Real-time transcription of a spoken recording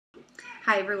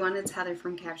Hi everyone, it's Heather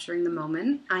from Capturing the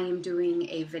Moment. I am doing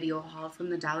a video haul from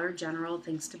the Dollar General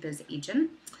thanks to BzzAgent.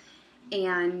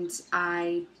 And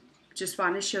I just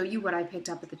want to show you what I picked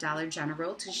up at the Dollar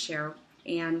General to share.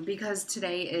 And because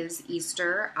today is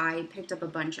Easter, I picked up a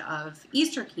bunch of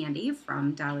Easter candy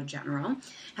from Dollar General.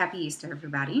 Happy Easter,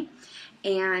 everybody.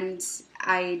 And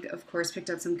I, of course, picked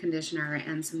up some conditioner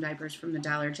and some diapers from the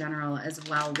Dollar General as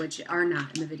well, which are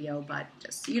not in the video, but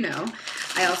just so you know.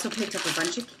 I also picked up a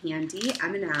bunch of candy,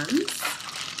 M&Ms,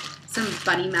 some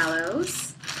Bunny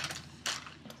Mellows,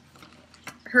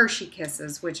 Hershey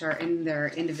Kisses, which are in their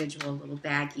individual little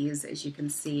baggies. As you can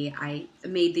see, I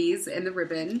made these in the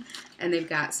ribbon, and they've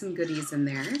got some goodies in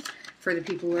there for the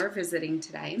people who are visiting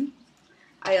today.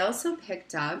 I also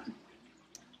picked up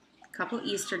a couple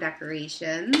Easter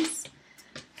decorations,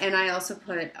 and I also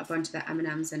put a bunch of the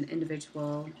M&Ms in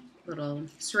individual little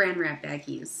saran wrap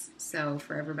baggies. So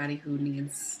for everybody who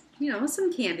needs,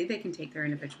 some candy, they can take their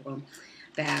individual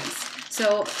bags.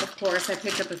 So, of course, I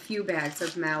picked up a few bags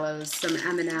of Mallows, some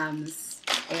M&Ms,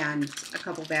 and a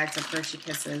couple bags of Hershey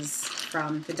Kisses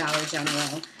from the Dollar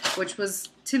General, which was,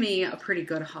 to me, a pretty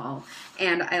good haul.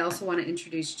 And I also want to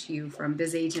introduce to you from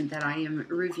BzzAgent that I am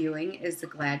reviewing is the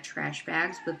Glad Trash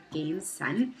Bags with Gain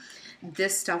Scent.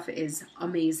 This stuff is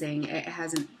amazing. It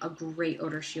has a great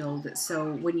odor shield,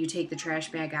 so when you take the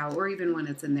trash bag out, or even when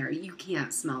it's in there, you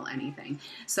can't smell anything.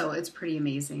 So it's pretty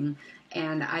amazing.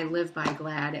 And I live by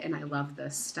Glad, and I love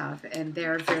this stuff. And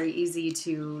they're very easy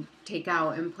to take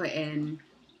out and put in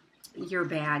your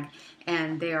bag.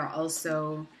 And they are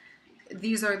also,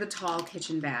 these are the tall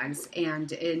kitchen bags, and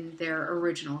in their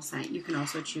original scent. You can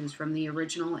also choose from the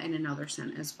original and another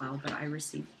scent as well, but I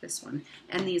received this one.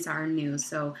 And these are new,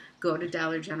 so go to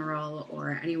Dollar General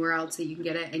or anywhere else that you can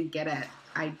get it and get it.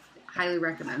 I highly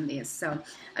recommend these. So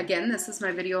again, this is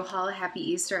my video haul. Happy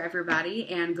Easter, everybody,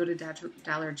 and go to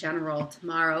Dollar General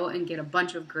tomorrow and get a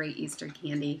bunch of great Easter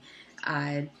candy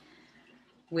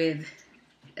with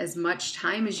as much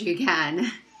time as you can.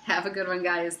 Have a good one,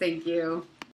 guys. Thank you.